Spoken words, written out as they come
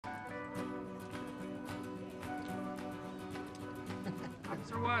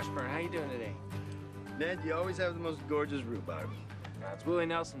Officer Washburn, how you doing today? Ned, you always have the most gorgeous rhubarb. It's Willie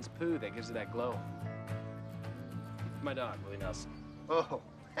Nelson's poo that gives it that glow. My dog, Willie Nelson. Oh,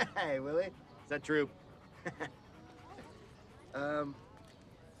 hey, Willie. Is that true?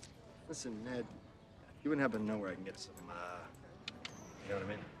 Listen, Ned, you wouldn't happen to know where I can get some, you know what I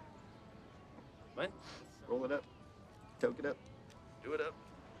mean? What? Roll it up, toke it up, do it up.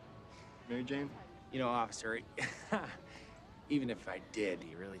 Mary Jane? You know, officer, even if I did, do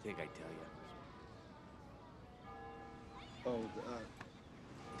you really think I'd tell you? Oh,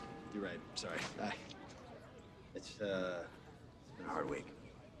 you're right. Sorry. It's been a hard week.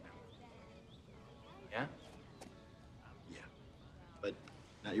 Yeah? Yeah. But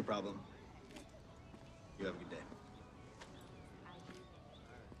not your problem. You have a good day.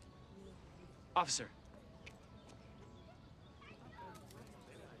 Officer.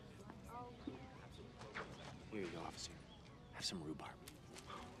 Here you go, officer. Have some rhubarb.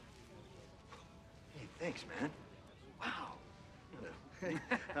 Hey, thanks, man. Wow.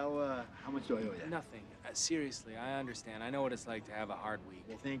 How much do I owe you? Nothing. Seriously, I understand. I know what it's like to have a hard week.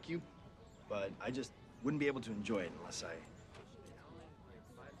 Well, thank you. But I just wouldn't be able to enjoy it unless I...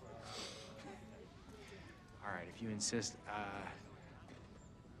 All right, if you insist,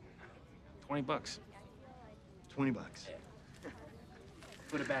 $20. 20 bucks. Yeah.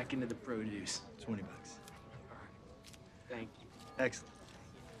 Put it back into the produce. 20 bucks. All right. Thank you. Excellent.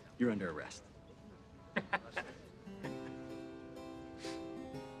 You're under arrest.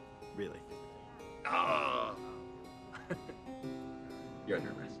 Really? Oh! You're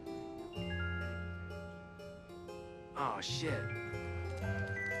under arrest. Oh, shit.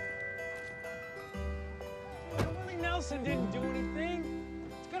 Willie Nelson didn't do anything.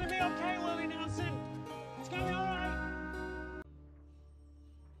 It's gonna be okay, Willie Nelson. It's gonna be all right.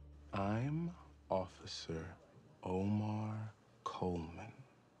 I'm Officer Omar Coleman.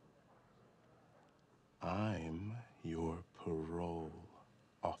 I'm your parole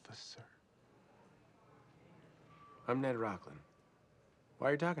officer. I'm Ned Rockland. Why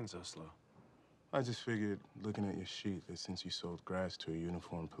are you talking so slow? I just figured, looking at your sheet, that since you sold grass to a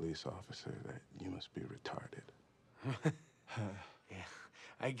uniformed police officer, that you must be retarded. Yeah,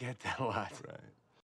 I get that a lot. Right.